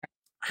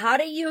How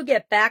do you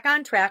get back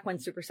on track when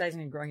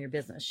supersizing and growing your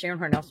business? Sharon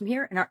Hornelson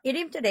here, and our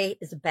idiom today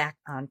is back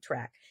on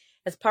track.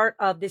 As part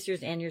of this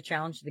year's annual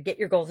challenge, the Get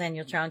Your Goals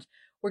annual challenge,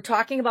 we're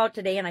talking about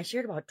today, and I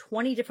shared about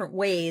 20 different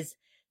ways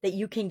that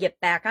you can get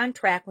back on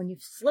track when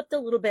you've slipped a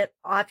little bit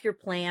off your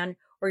plan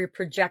or your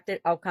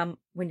projected outcome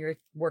when you're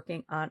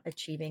working on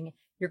achieving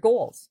your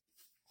goals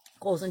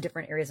in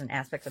different areas and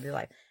aspects of your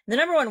life. And the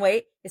number one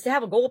way is to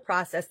have a goal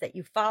process that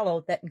you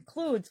follow that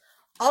includes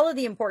all of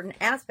the important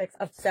aspects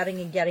of setting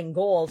and getting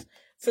goals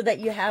so that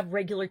you have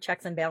regular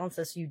checks and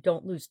balances so you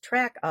don't lose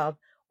track of,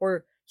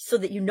 or so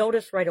that you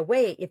notice right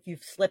away if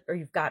you've slipped or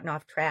you've gotten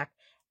off track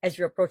as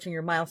you're approaching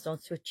your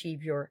milestones to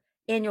achieve your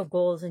annual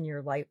goals and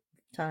your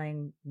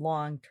lifetime,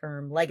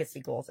 long-term legacy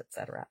goals,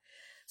 etc.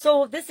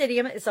 So this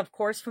idiom is, of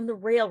course, from the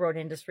railroad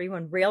industry.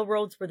 When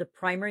railroads were the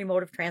primary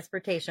mode of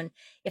transportation,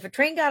 if a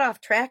train got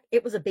off track,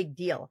 it was a big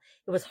deal.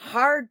 It was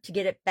hard to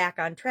get it back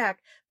on track,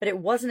 but it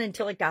wasn't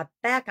until it got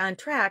back on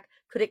track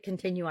could it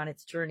continue on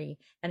its journey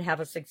and have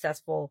a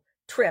successful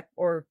trip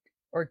or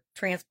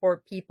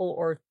transport people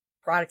or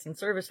products and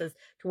services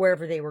to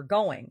wherever they were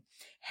going.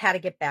 Had to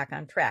get back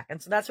on track.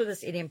 And so that's where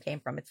this idiom came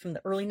from. It's from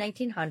the early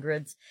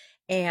 1900s,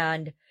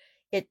 and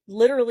it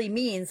literally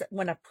means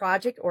when a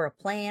project or a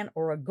plan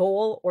or a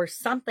goal or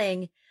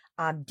something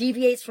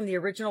deviates from the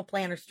original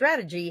plan or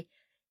strategy,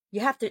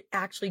 you have to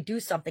actually do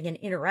something and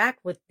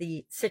interact with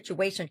the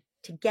situation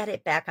to get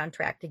it back on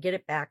track, to get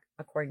it back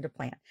according to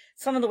plan.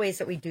 Some of the ways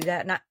that we do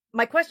that. And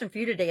my question for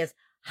you today is,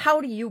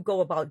 how do you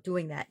go about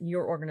doing that in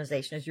your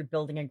organization as you're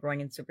building and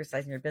growing and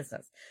supersizing your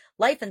business?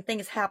 Life and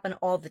things happen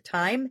all the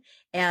time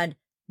and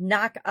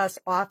knock us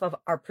off of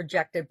our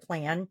projected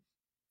plan.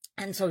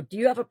 And so do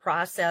you have a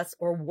process,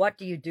 or what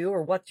do you do,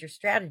 or what's your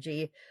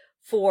strategy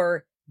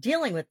for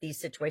dealing with these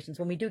situations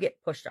when we do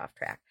get pushed off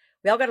track?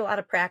 We all got a lot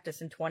of practice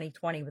in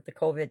 2020 with the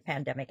COVID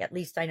pandemic. At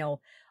least I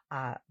know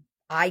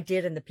I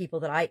did, and the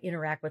people that I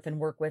interact with and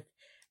work with,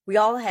 we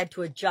all had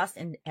to adjust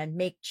and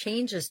make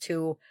changes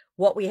to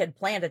what we had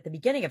planned at the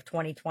beginning of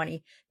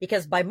 2020,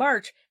 because by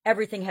March,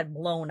 everything had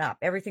blown up.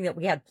 Everything that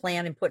we had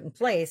planned and put in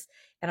place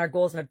and our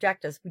goals and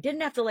objectives, we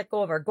didn't have to let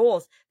go of our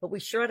goals, but we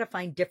sure had to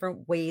find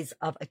different ways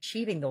of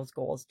achieving those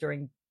goals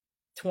during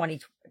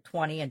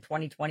 2020 and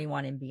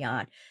 2021 and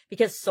beyond,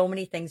 because so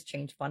many things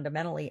change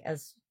fundamentally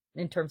as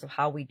in terms of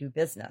how we do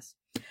business.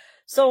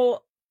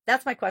 So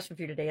that's my question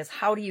for you today, is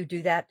how do you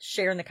do that?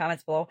 Share in the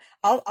comments below.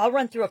 I'll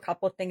run through a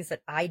couple of things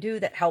that I do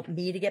that help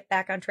me to get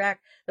back on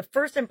track. The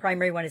first and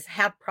primary one is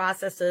have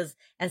processes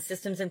and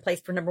systems in place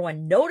for, number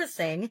one,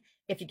 noticing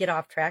if you get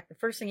off track. The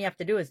first thing you have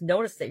to do is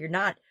notice that you're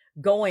not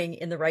going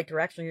in the right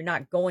direction. You're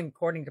not going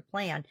according to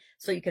plan,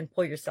 so you can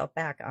pull yourself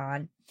back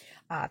on.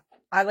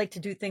 I like to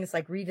do things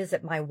like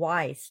revisit my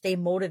why, stay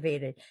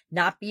motivated,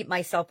 not beat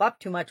myself up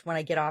too much when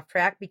I get off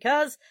track,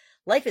 because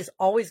life is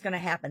always going to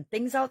happen.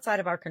 Things outside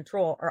of our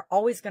control are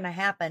always going to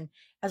happen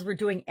as we're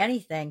doing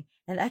anything.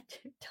 And that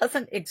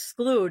doesn't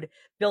exclude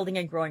building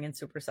and growing and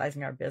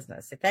supersizing our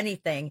business. If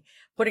anything,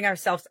 putting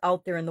ourselves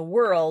out there in the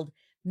world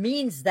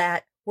means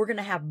that we're going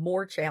to have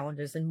more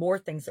challenges and more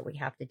things that we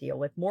have to deal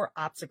with, more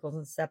obstacles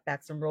and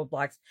setbacks and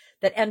roadblocks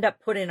that end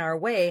up put in our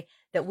way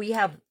that we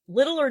have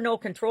little or no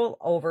control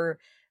over,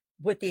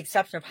 with the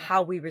exception of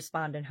how we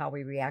respond and how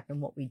we react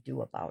and what we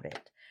do about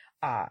it.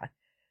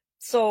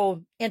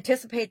 So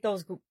anticipate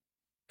those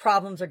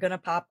problems are going to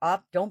pop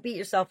up. Don't beat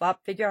yourself up.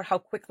 Figure out how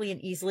quickly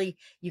and easily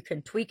you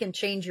can tweak and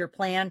change your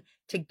plan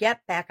to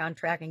get back on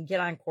track and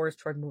get on course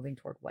toward moving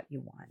toward what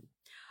you want.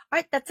 All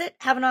right, that's it.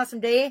 Have an awesome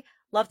day.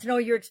 Love to know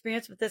your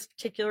experience with this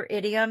particular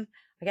idiom.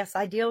 I guess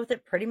I deal with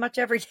it pretty much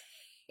every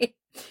day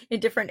in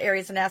different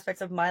areas and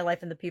aspects of my life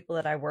and the people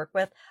that I work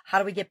with. How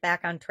do we get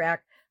back on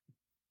track?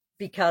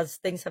 Because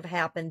things have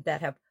happened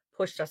that have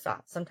pushed us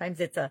off. Sometimes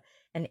it's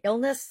an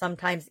illness.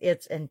 Sometimes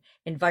it's an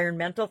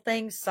environmental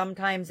thing.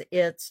 Sometimes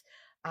it's,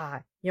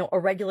 a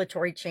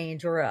regulatory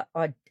change or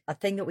a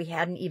thing that we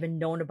hadn't even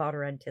known about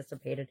or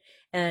anticipated.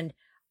 And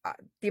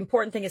the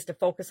important thing is to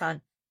focus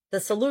on the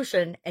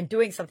solution and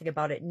doing something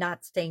about it,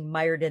 not staying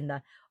mired in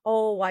the,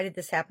 oh, why did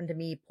this happen to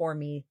me? Poor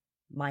me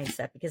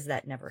mindset, because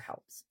that never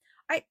helps.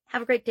 All right.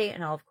 Have a great day.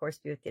 And I'll, of course,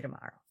 be with you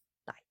tomorrow.